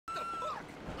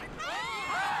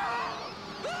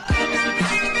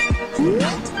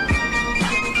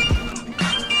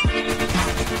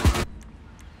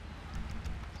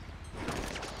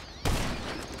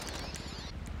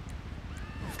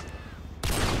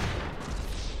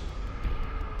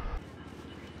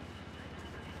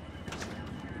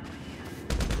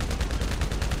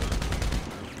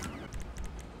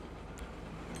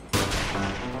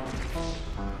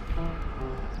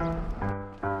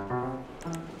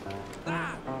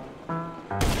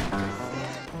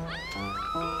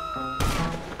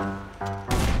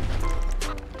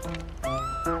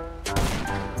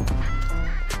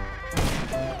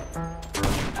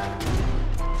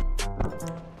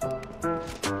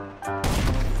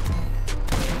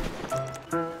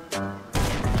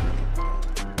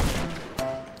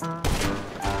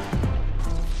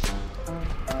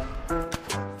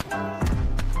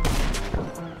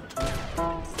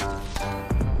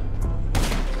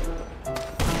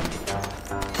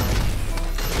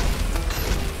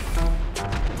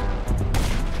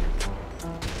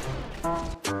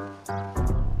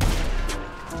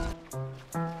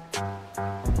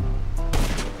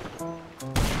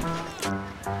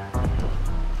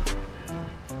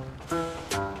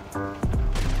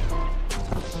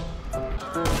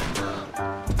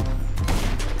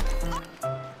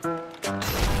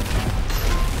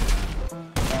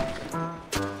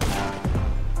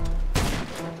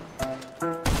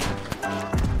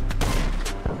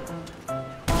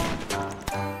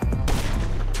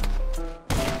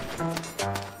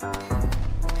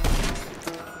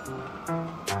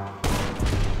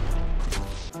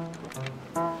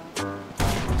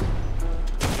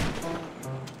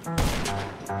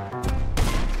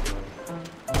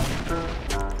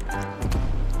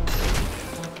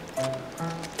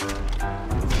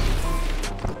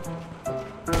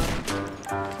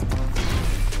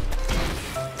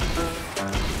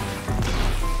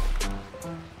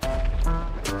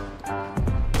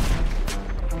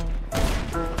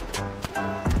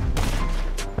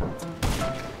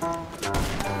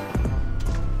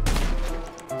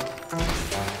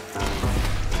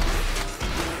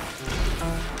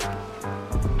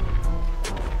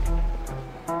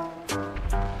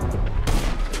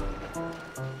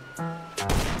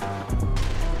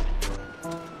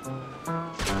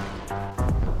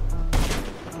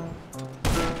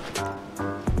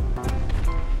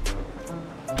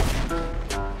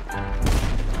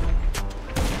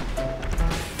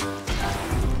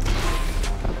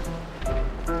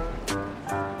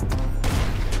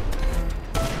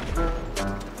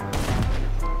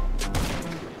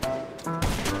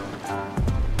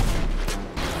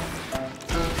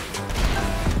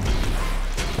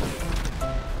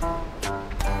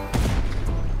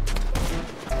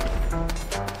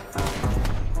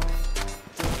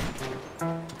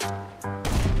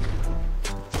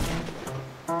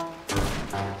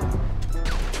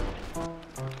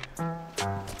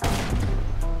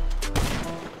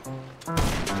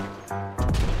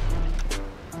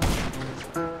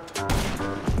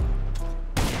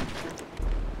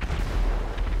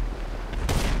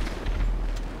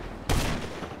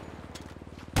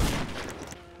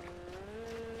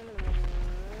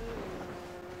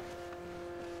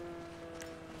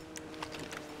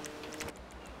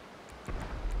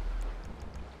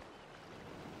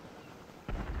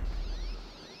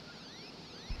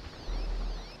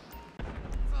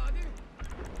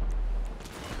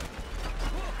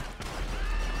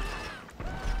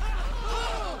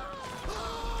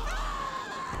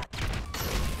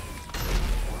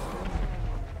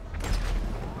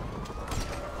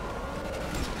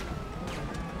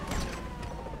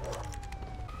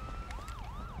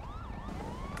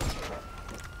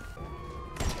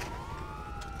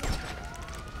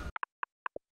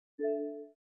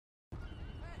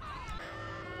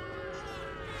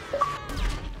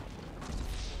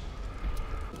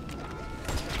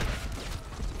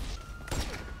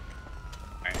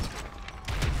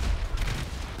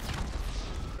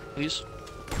Please.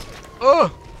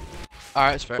 Oh!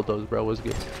 Alright, it's fair. Those, bro, was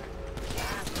good.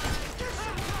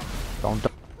 Don't.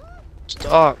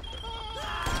 Stop.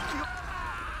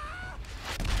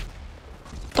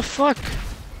 What the fuck?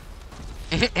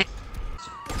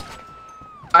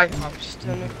 I'm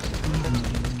standing.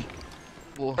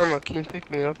 Whoa. Irma, can you pick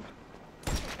me up?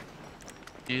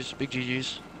 GG's, big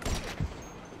GG's.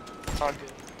 Not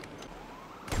good.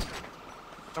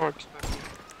 Don't expect me.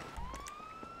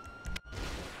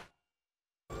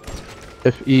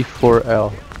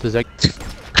 FE4L. Does that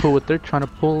pull what they're trying to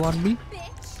pull on me?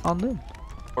 On them.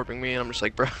 Warping me, and I'm just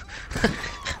like, bro.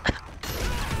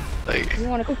 Like, You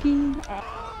want a cookie?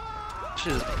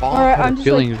 shit is bomb. Alright, I had I'm a just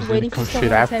feeling he like was waiting gonna for come straight someone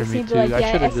to after text me, me, be too. like, I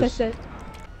yeah, should've SS just-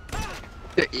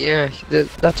 it. Yeah,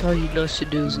 that's all he knows to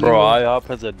do is Bro, leave. IOP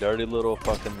has a dirty little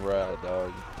fucking rat,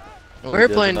 dog. We're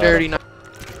playing dirty now.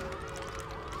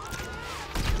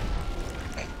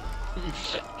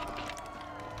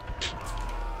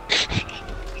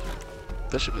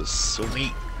 That shit was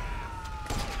sweet.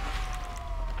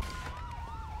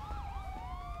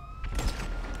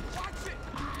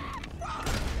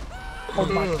 Oh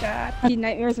my god. He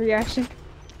Nightmare's reaction.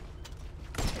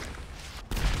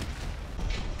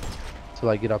 Till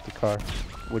I get out the car.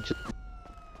 Which.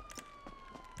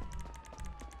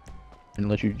 And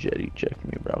let you jetty check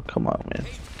me, bro. Come on, man.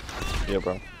 Yeah,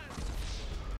 bro.